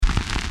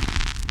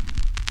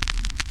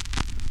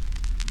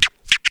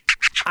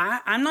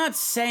I'm not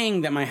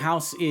saying that my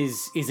house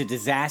is a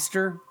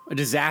disaster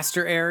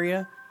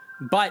area,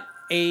 but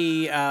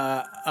a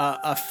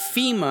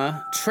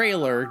FEMA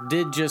trailer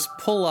did just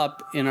pull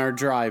up in our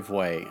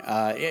driveway.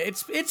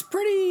 It's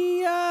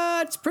pretty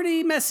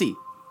messy,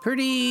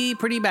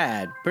 pretty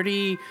bad,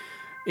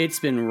 It's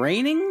been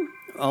raining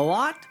a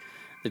lot.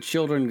 The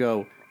children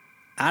go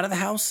out of the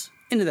house,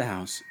 into the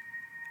house,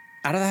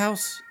 out of the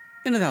house,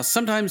 into the house.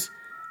 Sometimes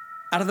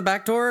out of the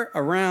back door,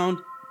 around,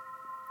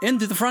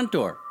 into the front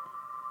door.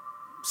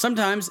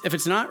 Sometimes, if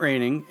it's not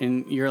raining,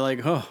 and you're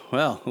like, oh,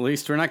 well, at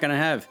least we're not going to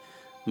have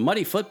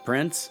muddy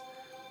footprints,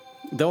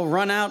 they'll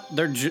run out,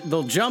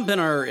 they'll jump in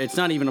it's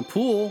not even a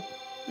pool,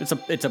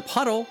 it's a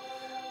puddle.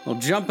 They'll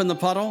jump in the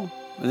puddle,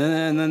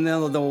 and then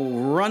they'll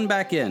run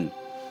back in.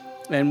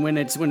 And when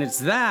it's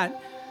that,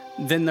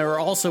 then they're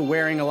also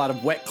wearing a lot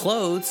of wet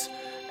clothes,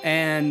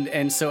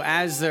 and so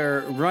as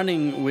they're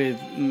running with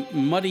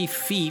muddy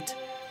feet,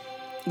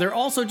 they're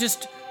also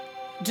just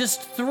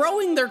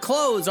throwing their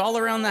clothes all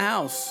around the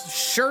house.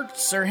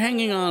 Shirts are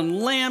hanging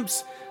on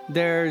lamps.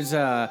 There's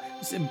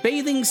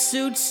bathing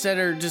suits that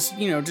are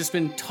just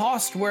been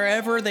tossed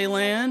wherever they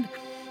land.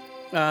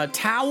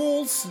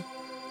 Towels.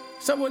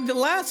 So the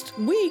last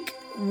week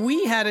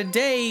we had a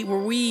day where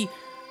we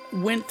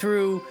went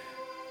through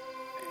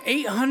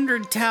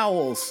 800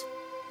 towels.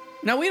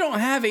 Now we don't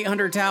have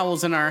 800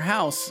 towels in our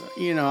house,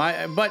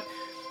 but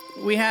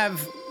we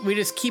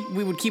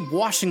would keep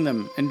washing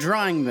them and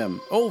drying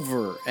them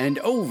over and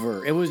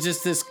over. It was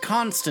just this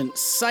constant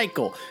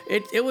cycle.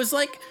 It was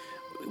like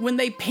when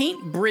they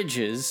paint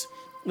bridges,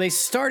 they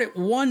start at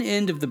one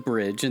end of the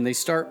bridge and they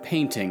start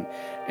painting.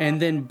 And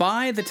then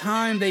by the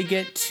time they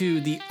get to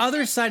the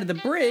other side of the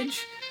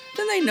bridge,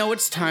 then they know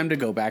it's time to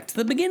go back to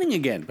the beginning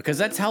again, because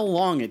that's how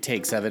long it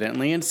takes,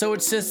 evidently. And so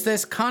it's just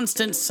this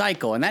constant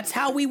cycle. And that's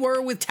how we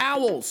were with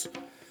towels.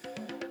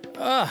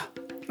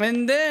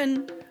 And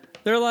then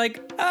they're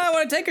like, I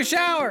want to take a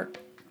shower.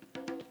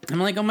 I'm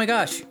like, oh my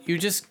gosh, you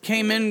just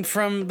came in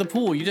from the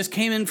pool. You just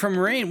came in from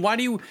rain. Why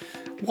do you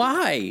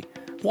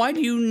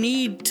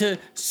need to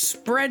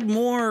spread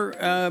more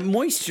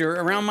moisture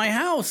around my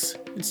house?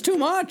 It's too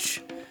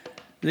much.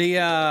 They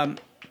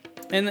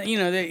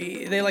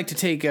like to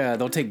take,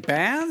 they'll take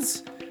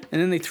baths,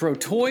 and then they throw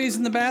toys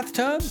in the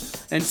bathtub.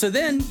 And so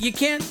then you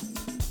can't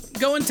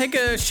go and take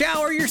a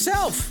shower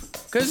yourself,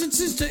 because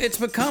it's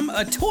become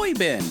a toy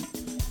bin.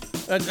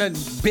 A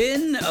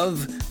bin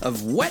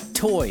of wet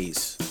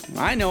toys.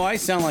 I know I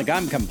sound like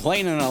I'm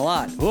complaining a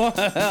lot.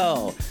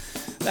 Well,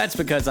 that's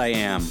because I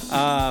am.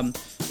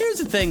 Here's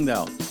the thing,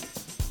 though.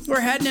 We're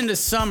heading into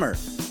summer.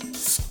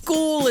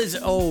 School is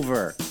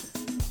over.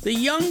 The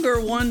younger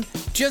one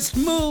just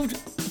moved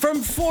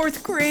from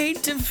 4th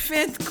grade to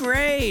 5th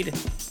grade.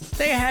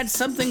 They had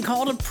something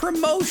called a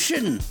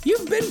promotion.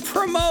 You've been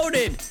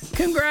promoted.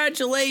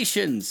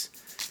 Congratulations.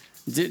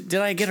 Did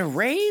I get a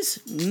raise?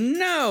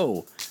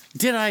 No.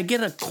 Did I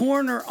get a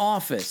corner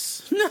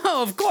office?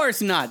 No, of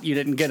course not. You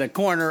didn't get a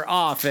corner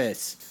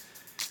office.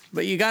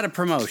 But you got a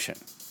promotion.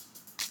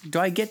 Do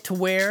I get to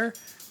wear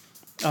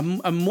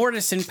a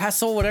mortise and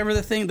pestle, whatever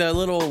the thing,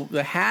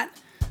 the hat?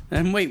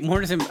 And wait,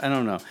 mortise and, I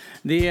don't know.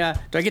 Do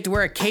I get to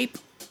wear a cape?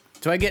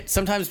 Do I get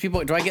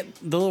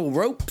the little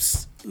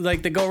ropes,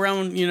 like that go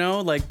around,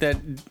 like that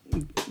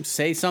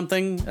say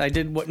something? I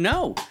did what?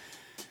 No.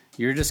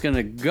 You're just going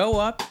to go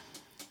up.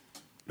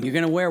 You're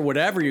going to wear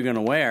whatever you're going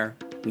to wear.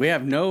 We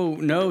have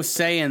no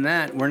say in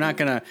that. We're not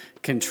going to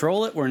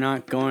control it. We're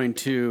not going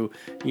to,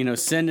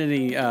 send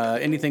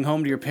anything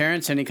home to your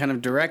parents, any kind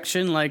of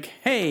direction like,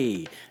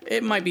 hey,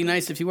 it might be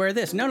nice if you wear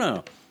this.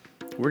 No.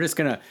 We're just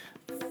going to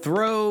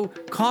throw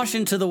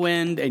caution to the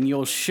wind, and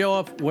you'll show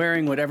up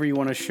wearing whatever you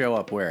want to show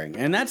up wearing.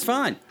 And that's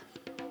fine.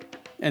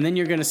 And then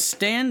you're going to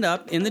stand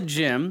up in the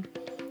gym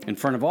in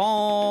front of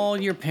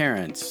all your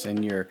parents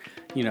and your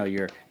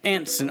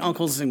aunts and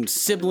uncles and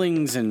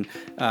siblings and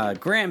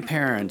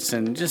grandparents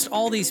and just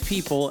all these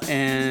people,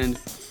 and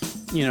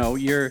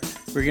we're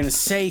gonna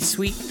say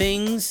sweet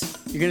things.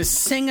 You're gonna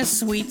sing a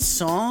sweet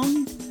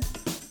song.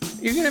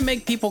 You're gonna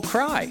make people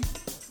cry.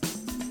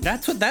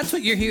 That's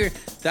what you're here.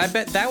 I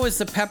bet that was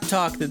the pep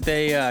talk that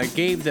they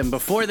gave them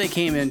before they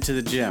came into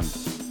the gym.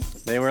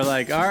 They were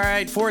like, all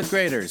right, 4th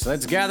graders,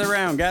 let's gather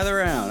around.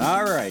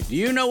 All right, do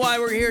you know why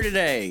we're here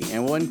today?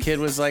 And one kid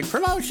was like,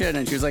 promotion.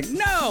 And she was like,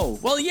 no.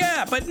 Well,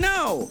 yeah, but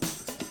no.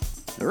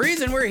 The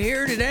reason we're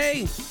here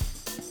today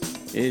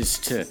is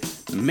to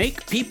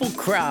make people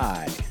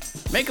cry,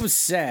 make them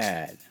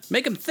sad,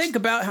 make them think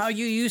about how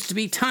you used to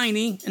be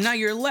tiny and now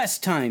you're less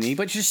tiny,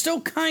 but you're still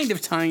kind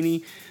of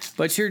tiny,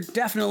 but you're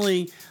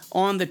definitely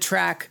on the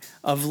track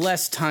of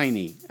less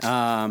tiny.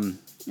 And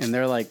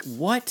they're like,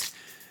 what?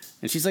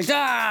 And she's like,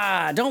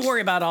 don't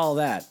worry about all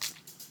that.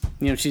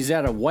 She's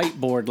at a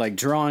whiteboard, like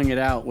drawing it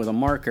out with a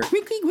marker.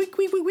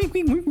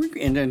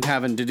 And then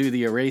having to do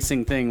the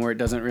erasing thing where it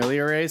doesn't really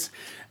erase.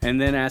 And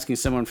then asking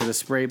someone for the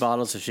spray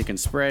bottle so she can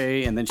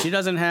spray. And then she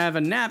doesn't have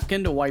a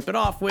napkin to wipe it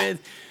off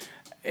with.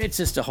 It's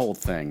just a whole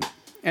thing.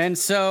 And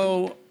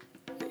so,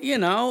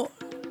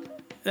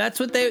 that's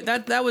what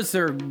that was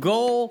their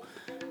goal.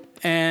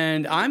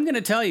 And I'm going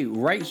to tell you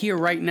right here,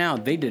 right now,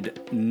 they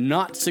did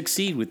not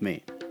succeed with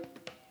me.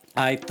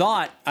 I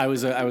thought I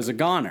was a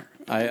goner.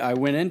 I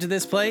went into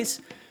this place.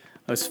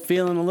 I was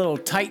feeling a little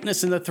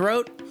tightness in the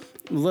throat,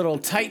 a little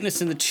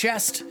tightness in the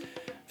chest.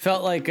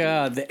 Felt like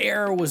the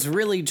air was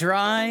really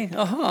dry.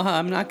 Oh,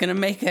 I'm not going to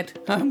make it.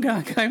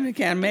 I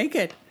can't make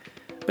it.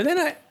 But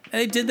then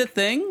I did the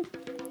thing,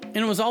 and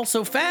it was all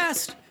so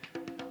fast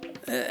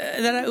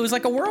that it was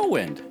like a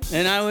whirlwind.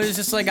 And I was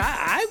just like,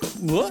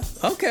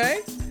 okay,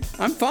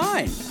 I'm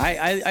fine.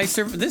 I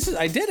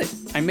did it.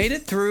 I made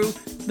it through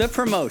the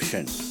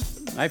promotion.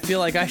 I feel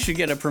like I should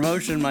get a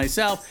promotion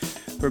myself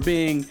for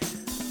being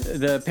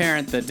the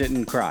parent that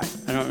didn't cry.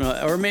 I don't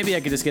know, or maybe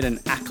I could just get an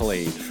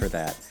accolade for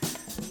that.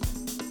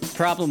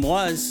 Problem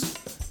was,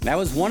 that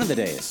was one of the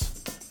days.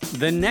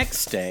 The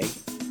next day,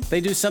 they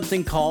do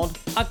something called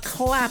a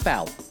clap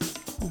out.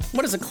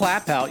 What is a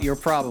clap out, you're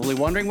probably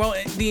wondering? Well,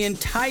 the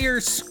entire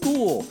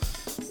school,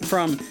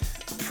 from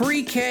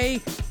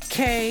pre-K,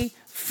 K,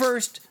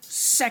 first,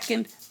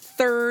 second,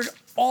 third,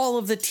 all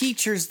of the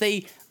teachers,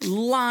 they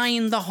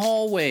line the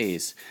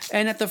hallways.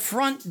 And at the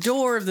front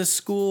door of the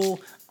school,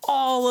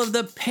 all of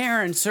the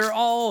parents are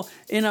all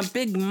in a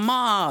big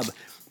mob.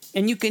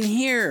 And you can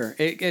hear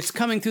it's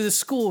coming through the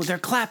school. They're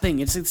clapping.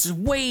 It's this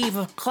wave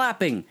of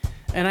clapping.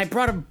 And I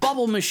brought a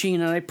bubble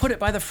machine and I put it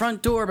by the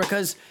front door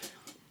because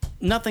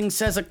nothing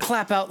says a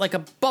clap out like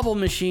a bubble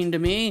machine to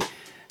me.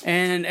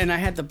 And I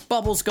had the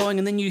bubbles going,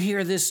 and then you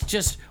hear this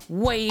just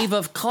wave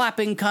of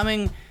clapping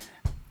coming.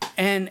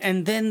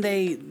 And then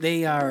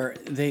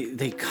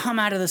they come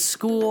out of the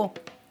school.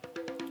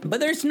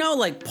 But there's no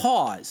like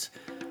pause.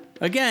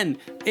 Again,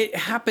 it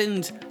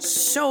happened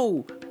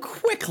so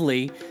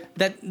quickly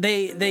that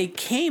they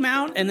came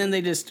out and then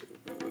they just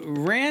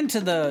ran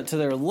to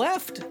their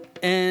left,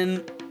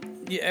 and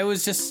it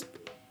was just,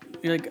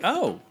 you're like,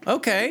 oh,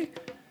 okay.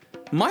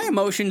 My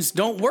emotions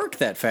don't work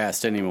that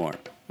fast anymore.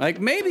 Like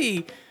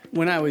maybe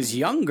when I was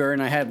younger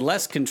and I had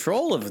less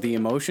control of the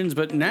emotions,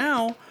 but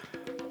now,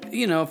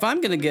 you know, if I'm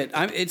going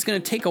to it's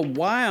going to take a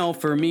while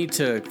for me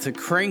to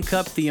crank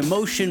up the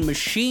emotion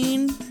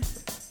machine,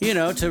 you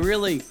know, to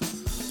really,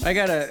 I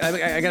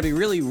gotta be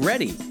really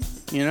ready,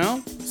 you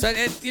know? So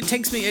it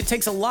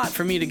takes a lot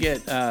for me to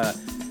get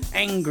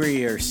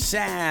angry or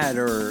sad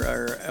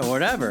or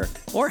whatever,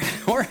 or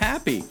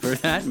happy for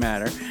that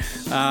matter.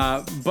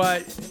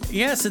 But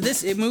yeah, so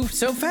it moved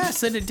so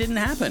fast that it didn't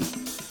happen.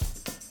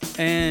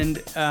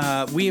 And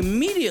we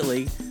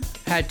immediately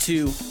had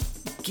to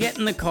get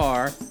in the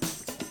car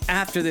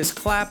after this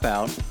clap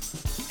out.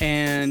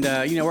 And,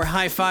 you know, we're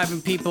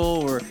high-fiving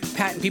people, we're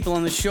patting people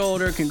on the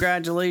shoulder,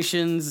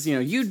 congratulations, you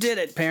know, you did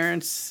it,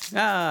 parents,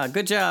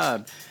 good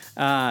job.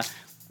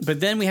 But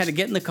then we had to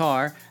get in the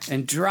car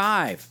and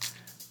drive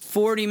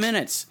 40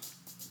 minutes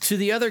to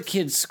the other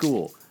kids'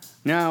 school.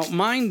 Now,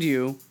 mind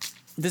you,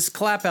 this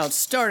clap out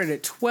started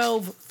at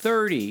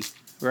 12:30,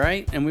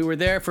 right? And we were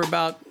there for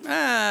about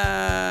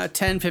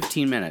 10,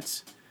 15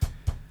 minutes.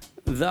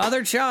 The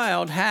other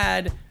child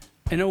had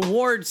an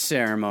award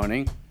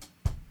ceremony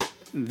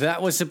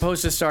that was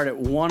supposed to start at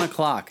 1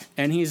 o'clock,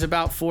 and he's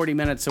about 40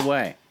 minutes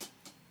away.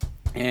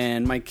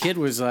 And my kid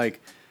was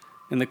like,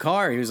 in the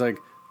car, he was like,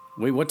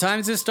 wait, what time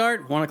does this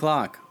start? 1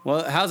 o'clock.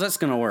 Well, how's this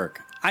going to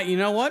work? You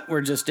know what?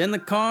 We're just in the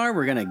car.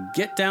 We're going to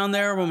get down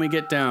there when we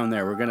get down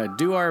there. We're going to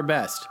do our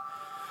best.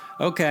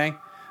 Okay.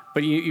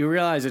 But you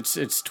realize it's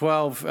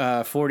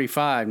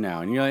 12:45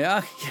 now, and you're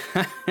like,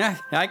 oh,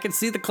 I can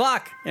see the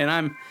clock, and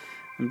I'm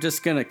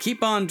just going to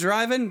keep on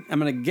driving. I'm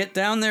going to get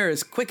down there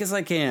as quick as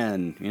I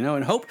can, you know,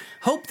 and hope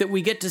that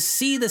we get to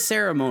see the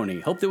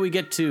ceremony. Hope that we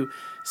get to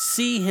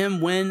see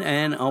him win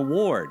an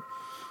award.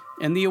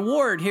 And the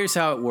award, here's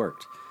how it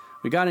worked.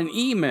 We got an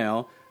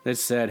email that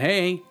said,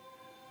 hey,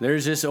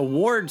 there's this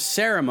award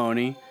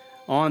ceremony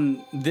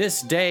on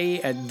this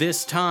day at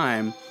this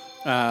time.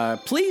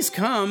 Please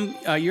come.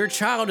 Your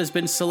child has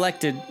been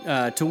selected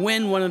to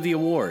win one of the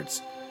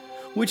awards,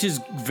 which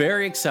is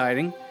very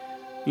exciting,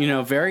 you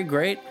know, very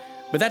great.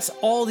 But that's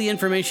all the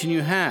information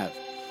you have.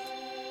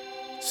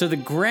 So the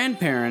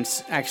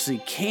grandparents actually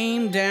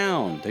came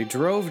down. They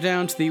drove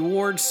down to the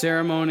award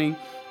ceremony.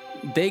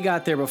 They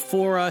got there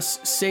before us,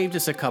 saved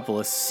us a couple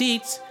of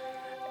seats,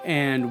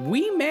 and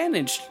we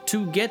managed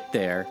to get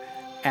there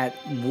at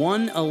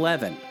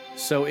 1:11.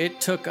 So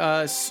it took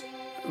us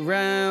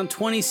around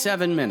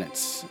 27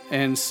 minutes.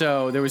 And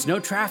so there was no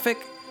traffic.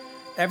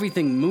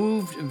 Everything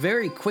moved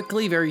very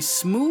quickly, very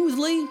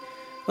smoothly.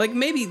 Like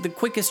maybe the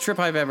quickest trip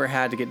I've ever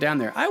had to get down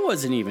there. I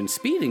wasn't even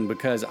speeding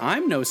because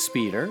I'm no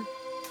speeder.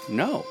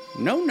 No.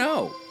 I'm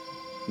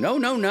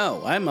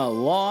a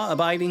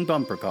law-abiding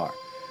bumper car.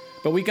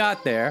 But we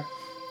got there,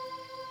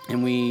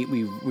 and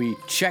we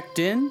checked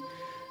in,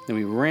 then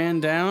we ran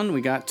down.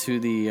 We got to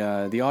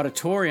the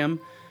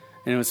auditorium,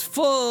 and it was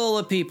full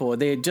of people.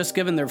 They had just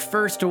given their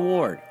first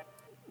award,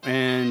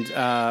 and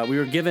we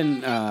were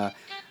given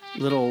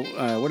little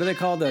what are they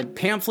called? The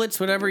pamphlets,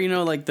 whatever, you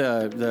know, like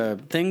the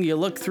thing you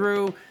look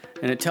through,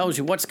 and it tells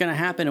you what's going to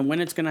happen and when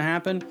it's going to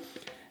happen.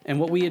 And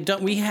what we had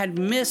done, we had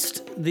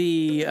missed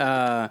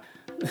the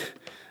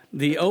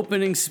the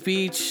opening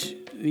speech,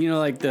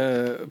 like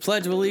the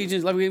Pledge of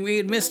Allegiance. Like we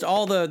had missed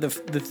all the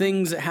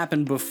things that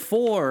happened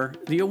before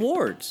the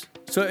awards.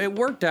 So it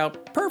worked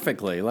out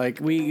perfectly. Like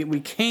we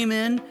came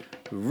in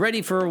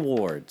ready for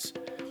awards.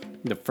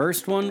 The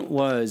first one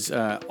was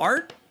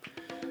art,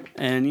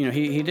 and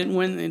he didn't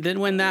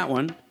win that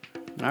one.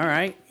 All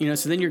right,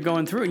 so then you're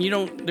going through, and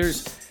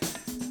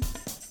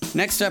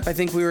next up, I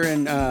think we were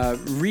in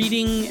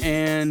reading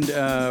and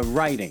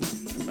writing,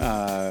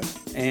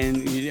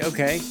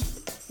 okay,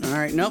 all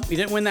right, nope, you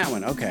didn't win that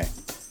one. Okay,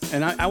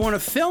 and I want to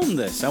film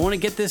this. I want to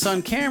get this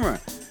on camera.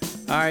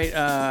 All right,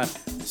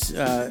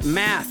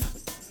 math.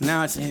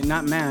 No, it's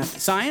not math.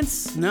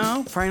 Science?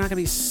 No, probably not going to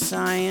be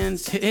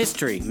science.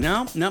 History?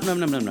 No.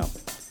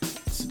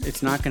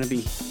 It's not going to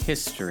be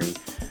history.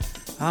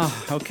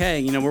 Oh,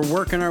 okay. We're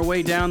working our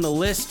way down the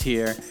list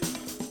here.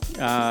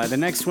 The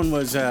next one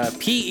was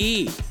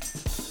PE,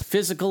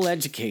 physical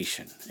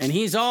education. And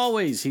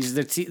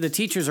the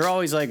teachers are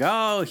always like,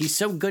 oh, he's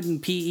so good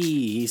in PE.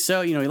 He's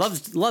so, he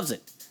loves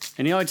it.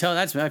 And he always tells,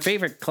 that's my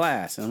favorite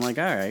class. And I'm like,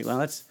 all right, well,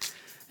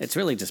 it's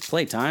really just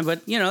playtime,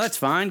 but that's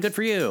fine. Good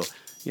for you.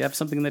 You have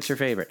something that's your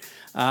favorite.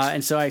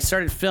 And so I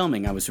started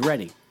filming. I was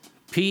ready.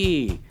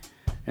 PE.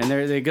 And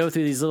they go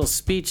through these little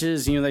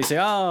speeches. They say,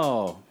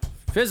 oh,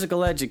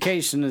 physical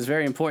education is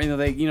very important.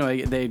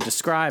 They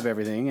describe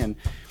everything. And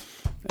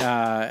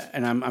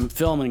I'm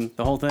filming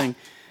the whole thing.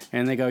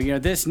 And they go,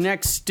 this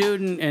next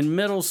student in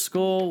middle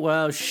school,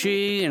 well,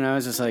 she. And I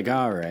was just like,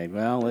 all right,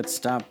 well, let's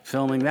stop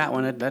filming that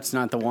one. That's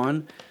not the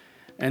one.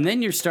 And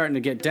then you're starting to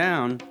get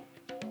down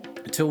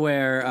to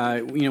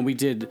where, we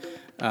did...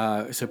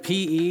 so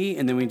PE,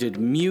 and then we did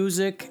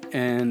music,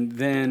 and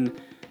then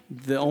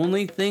the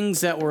only things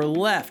that were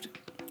left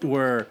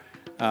were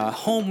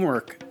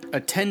homework,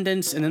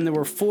 attendance, and then there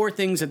were 4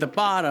 things at the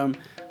bottom,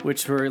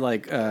 which were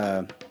like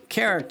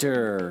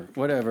character,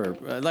 whatever,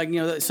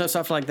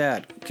 stuff like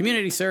that,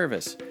 community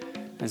service.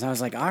 And so I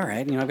was like, all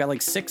right, I've got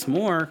like 6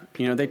 more.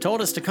 They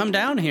told us to come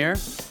down here,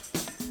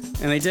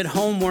 and they did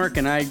homework,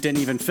 and I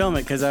didn't even film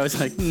it because I was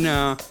like,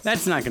 no,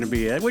 that's not going to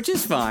be it, which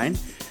is fine.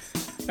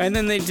 And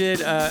then they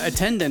did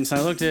attendance, and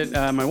I looked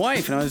at my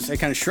wife, and I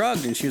kind of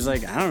shrugged, and she was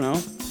like, I don't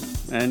know.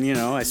 And,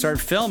 I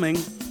started filming,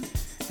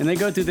 and they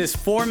go through this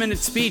 4-minute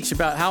speech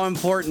about how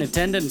important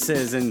attendance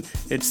is, and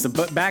it's the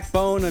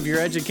backbone of your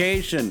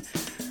education.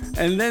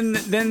 And then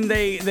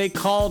they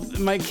called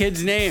my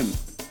kid's name.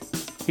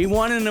 He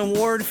won an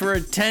award for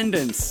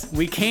attendance.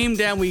 We came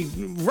down, we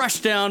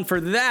rushed down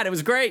for that. It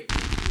was great.